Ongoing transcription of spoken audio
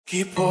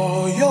Keep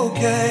all your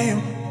game,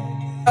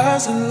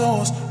 highs and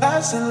lows,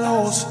 highs and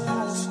lows.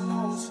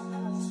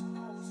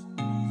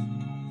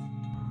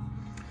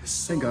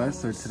 Hey guys,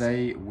 so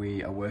today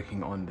we are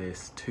working on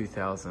this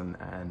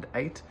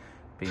 2008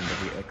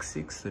 BMW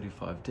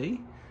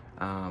X6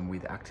 35D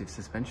with active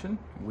suspension.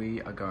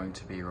 We are going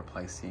to be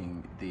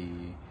replacing the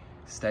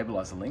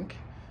stabilizer link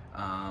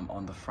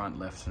on the front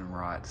left and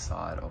right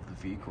side of the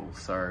vehicle.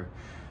 So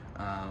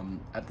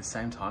at the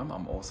same time,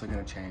 I'm also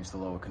going to change the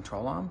lower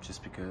control arm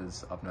just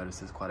because I've noticed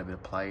there's quite a bit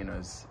of play in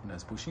those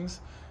bushings.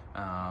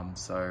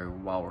 So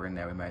while we're in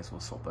there, we may as well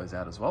swap those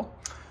out as well.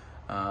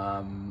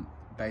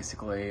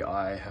 Basically,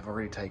 I have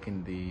already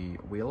taken the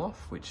wheel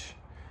off, which,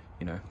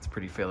 you know, it's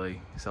pretty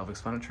fairly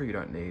self-explanatory. You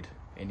don't need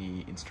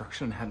any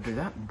instruction on how to do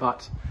that.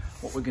 But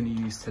what we're going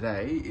to use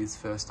today is,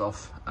 first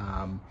off,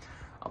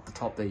 up the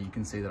top there, you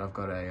can see that I've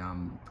got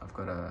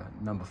a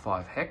number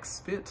 5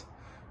 hex bit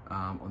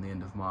on the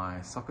end of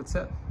my socket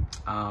set,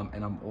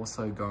 and I'm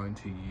also going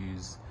to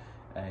use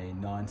a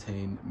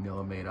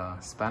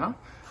 19mm spanner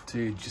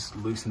to just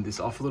loosen this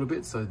off a little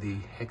bit. So the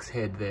hex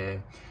head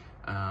there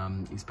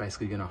is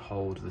basically going to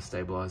hold the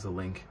stabilizer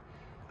link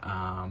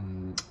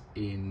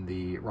in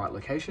the right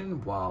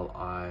location while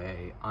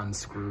I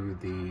unscrew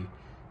the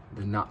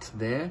nut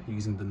there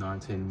using the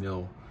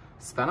 19mm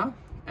spanner,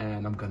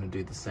 and I'm going to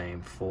do the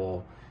same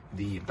for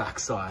the back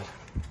side,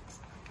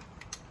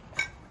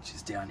 which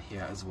is down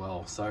here as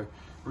well. So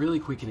really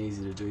quick and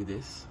easy to do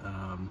this.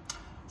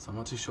 So I'm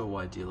not too sure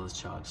why dealers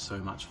charge so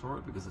much for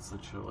it, because it's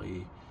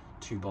literally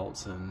 2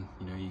 bolts, and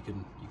you know, you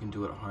can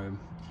do it at home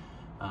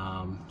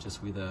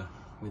just with a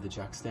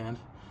jack stand.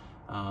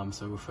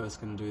 So we're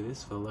first going to do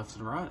this for the left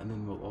and right, and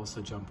then we'll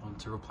also jump on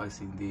to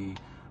replacing the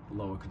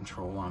lower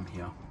control arm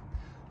here.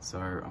 So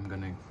I'm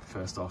going to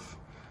first off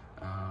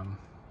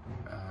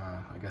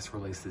I guess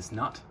release this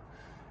nut.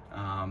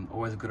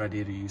 Always a good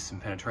idea to use some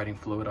penetrating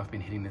fluid. I've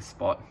been hitting this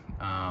spot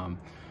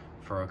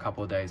for a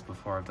couple of days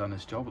before I've done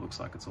this job. It looks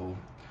like it's all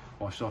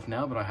washed off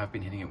now, but I have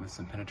been hitting it with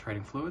some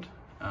penetrating fluid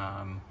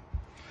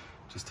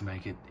just to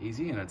make it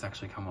easy, and it's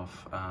actually come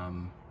off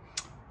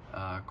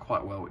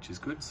quite well, which is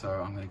good. So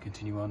I'm going to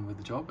continue on with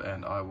the job,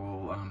 and I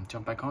will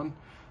jump back on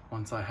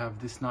once I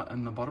have this nut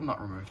and the bottom nut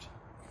removed.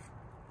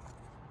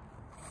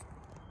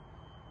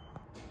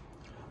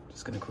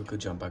 Just going to quickly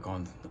jump back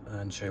on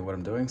and show you what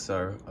I'm doing.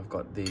 So I've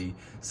got the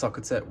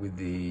socket set with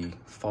the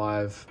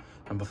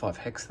number 5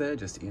 hex there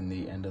just in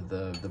the end of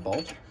the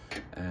bolt,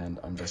 and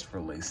I'm just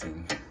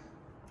releasing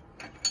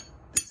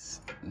this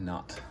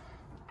nut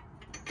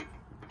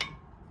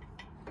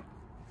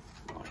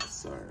like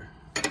so.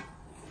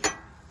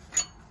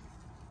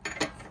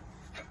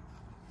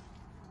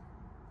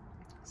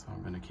 So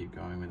I'm going to keep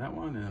going with that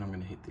one, and then I'm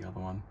going to hit the other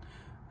one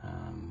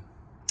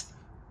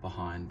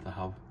behind the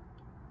hub.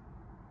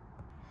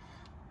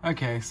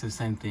 Okay, so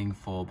same thing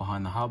for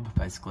behind the hub.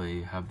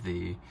 Basically have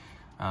the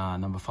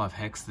number 5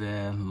 hex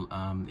there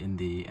in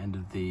the end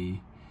of the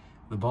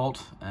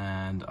bolt,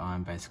 and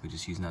I'm basically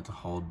just using that to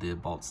hold the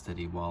bolt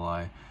steady while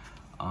I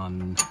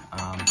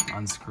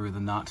unscrew the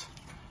nut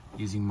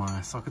using my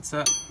socket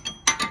set.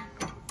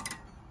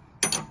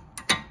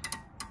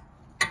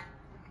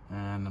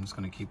 And I'm just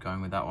going to keep going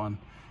with that one,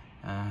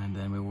 and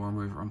then we will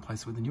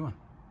replace it with a new one.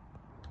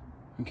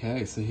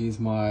 Okay, so here's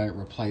my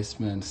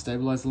replacement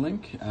stabilizer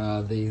link.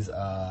 These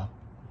are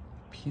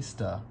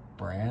Pista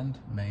brand,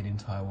 made in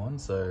Taiwan,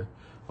 so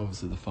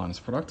obviously the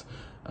finest product.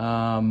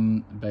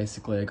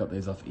 Basically, I got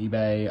these off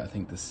eBay. I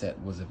think the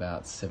set was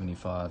about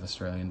 75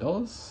 Australian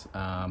dollars.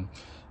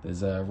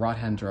 There's a right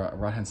hand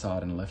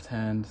side and a left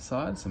hand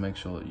side, so make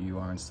sure that you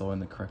are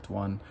installing the correct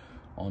one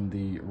on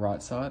the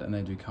right side, and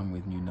they do come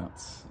with new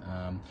nuts.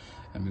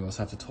 And we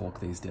also have to torque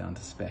these down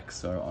to spec,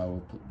 so I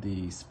will put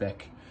the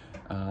spec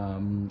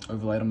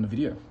overlaid on the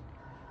video.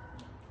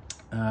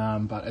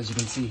 But as you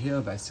can see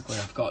here, basically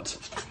I've got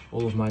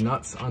all of my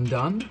nuts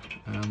undone.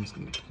 I'm just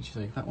going to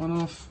take that one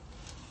off,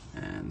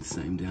 and the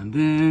same down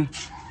there.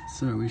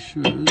 So we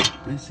should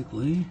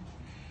basically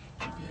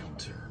be able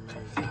to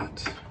remove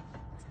that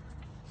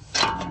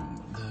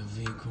from the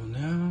vehicle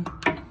now.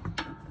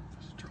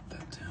 Just drop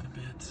that down a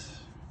bit.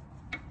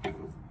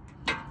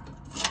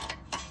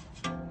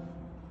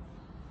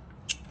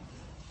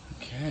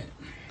 Okay,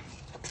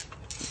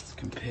 let's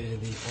compare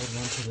the old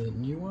one to the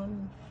new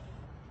one.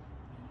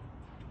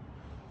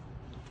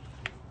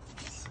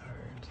 So just have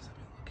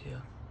a look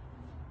here.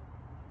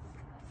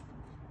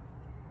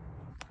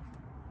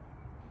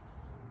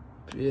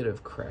 Bit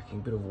of cracking,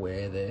 bit of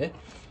wear there.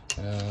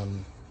 I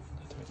don't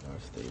know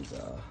if these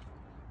are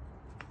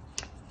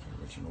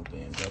original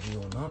BMW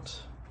or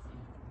not.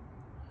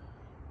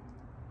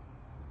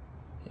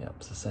 Yep,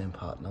 it's the same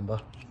part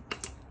number.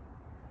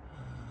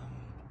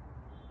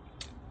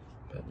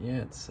 But yeah,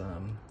 it's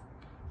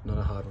not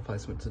a hard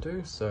replacement to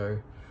do, so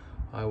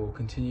I will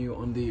continue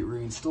on the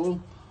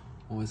reinstall.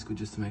 Always good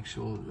just to make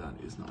sure that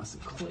is nice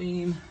and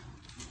clean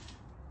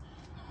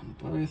on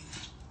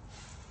both.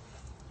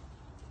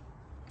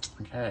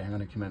 Okay, I'm going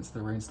to commence the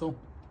reinstall.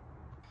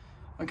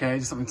 Okay,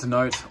 just something to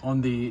note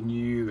on the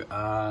new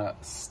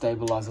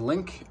stabilizer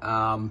link.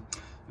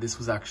 this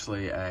was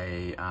actually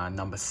a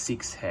number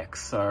 6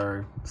 hex,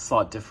 so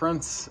slight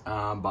difference,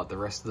 but the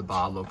rest of the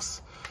bar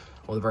looks,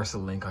 or the rest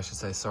of the link I should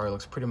say, sorry,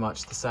 looks pretty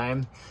much the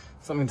same.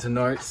 Something to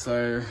note,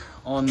 so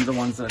on the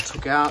ones that I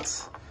took out,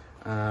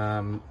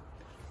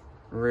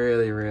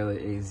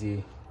 really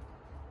easy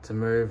to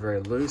move, very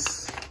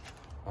loose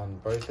on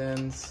both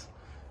ends.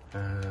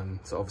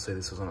 So obviously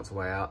this was on its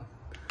way out,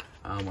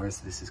 whereas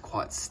this is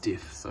quite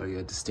stiff, so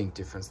yeah, distinct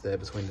difference there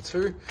between the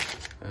two.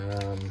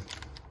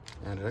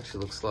 And it actually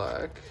looks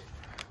like,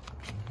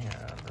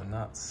 yeah, the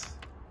nuts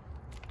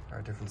are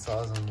a different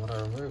size on what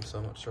I removed, so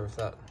I'm not sure if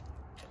that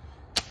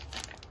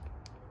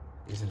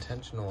is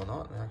intentional or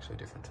not. They're actually a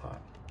different type.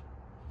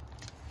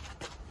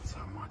 So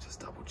I might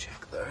just double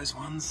check those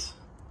ones.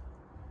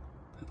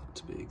 They look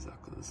to be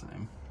exactly the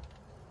same.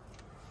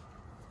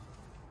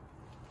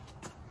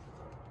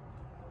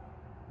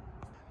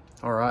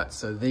 All right,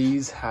 so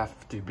these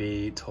have to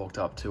be torqued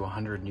up to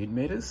 100 Newton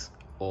meters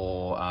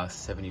or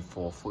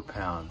 74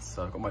 foot-pounds.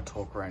 So I've got my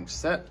torque range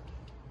set.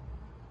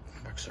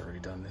 I've actually already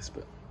done this,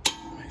 but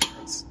make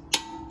sure it's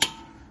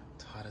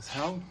tight as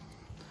hell.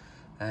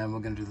 And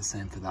we're gonna do the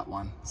same for that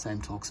one, same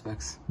torque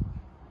specs.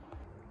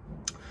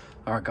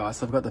 All right guys,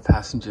 so I've got the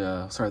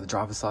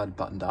driver's side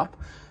buttoned up.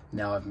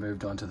 Now I've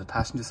moved on to the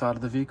passenger side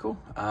of the vehicle.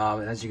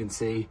 And as you can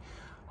see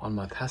on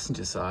my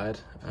passenger side,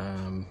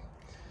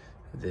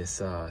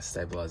 this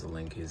stabilizer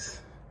link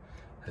has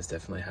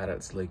definitely had it.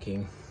 It's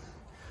leaking.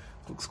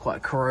 Looks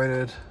quite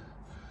corroded.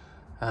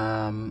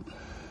 Yeah,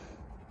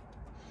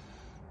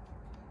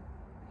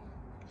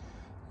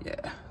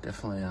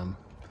 definitely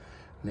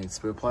needs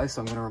to be replaced.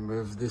 So I'm going to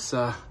remove this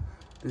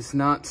this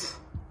nut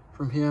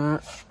from here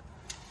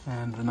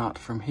and the nut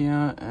from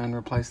here and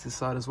replace this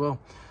side as well.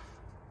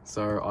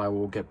 So I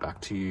will get back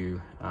to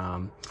you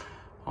on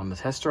the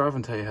test drive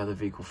and tell you how the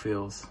vehicle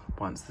feels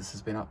once this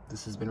has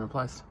been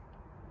replaced.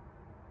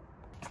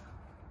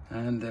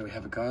 And there we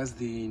have it guys,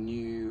 the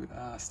new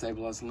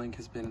stabilizer link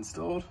has been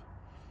installed.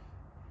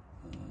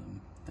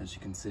 As you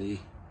can see,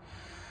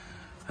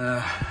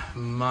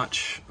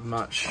 much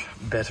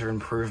better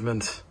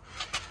improvement,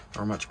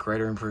 or a much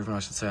greater improvement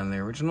I should say, on the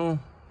original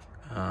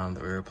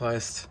that we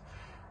replaced.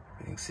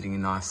 Everything's sitting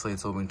in nicely,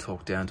 it's all been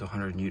torqued down to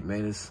 100 Newton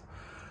meters.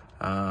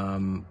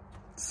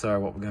 So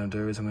what we're going to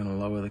do is I'm going to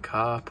lower the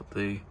car, I'm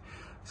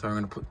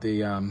going to put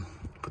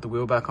the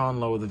wheel back on,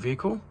 lower the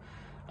vehicle.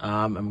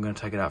 And we're going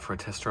to take it out for a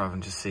test drive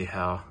and just see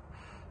how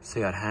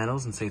it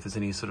handles and see if there's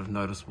any sort of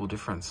noticeable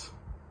difference.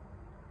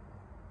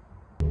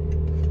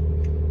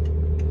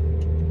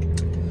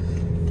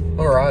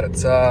 All right,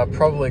 it's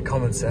probably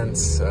common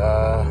sense to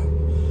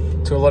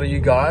a lot of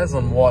you guys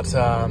on what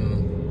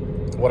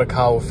a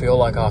car will feel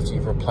like after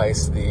you've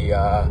replaced the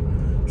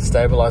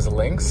stabilizer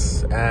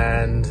links.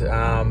 And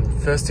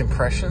first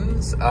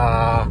impressions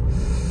are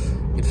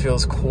it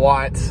feels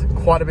quite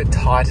a bit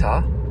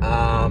tighter,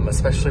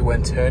 especially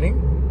when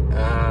turning.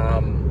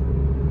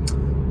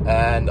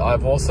 And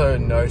I've also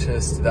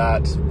noticed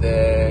that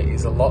there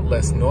is a lot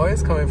less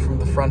noise coming from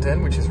the front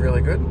end, which is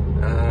really good.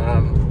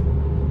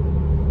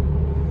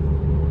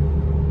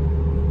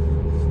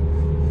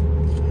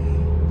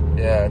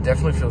 Yeah, it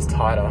definitely feels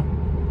tighter.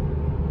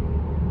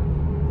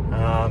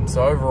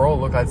 So overall,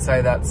 look, I'd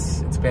say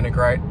it's been a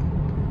great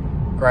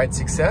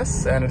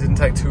success, and it didn't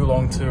take too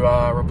long to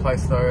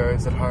replace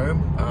those at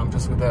home,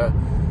 just with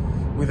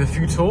a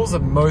few tools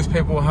that most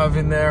people have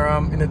in their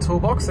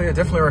toolbox. So yeah,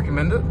 definitely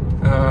recommend it.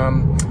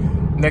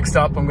 Next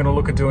up, I'm going to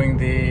look at doing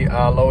the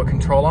lower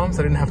control arms.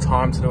 I didn't have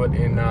time to do it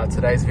in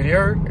today's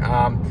video,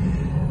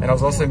 and I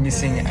was also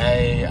missing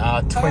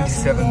a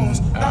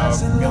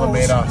 27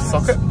 millimeter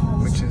socket,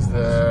 which is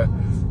the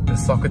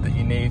socket that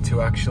you need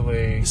to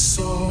actually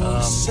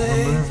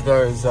remove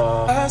those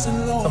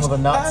some of the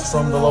nuts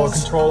from the lower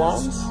control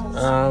arms.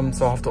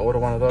 So I'll have to order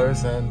one of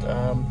those, and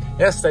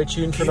yeah, stay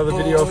tuned for another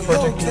video of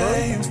Project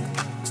Euro.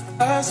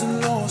 Highs and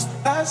lows,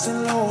 highs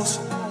and lows.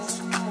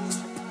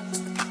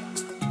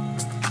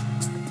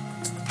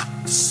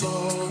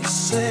 So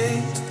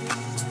say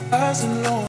highs and lows.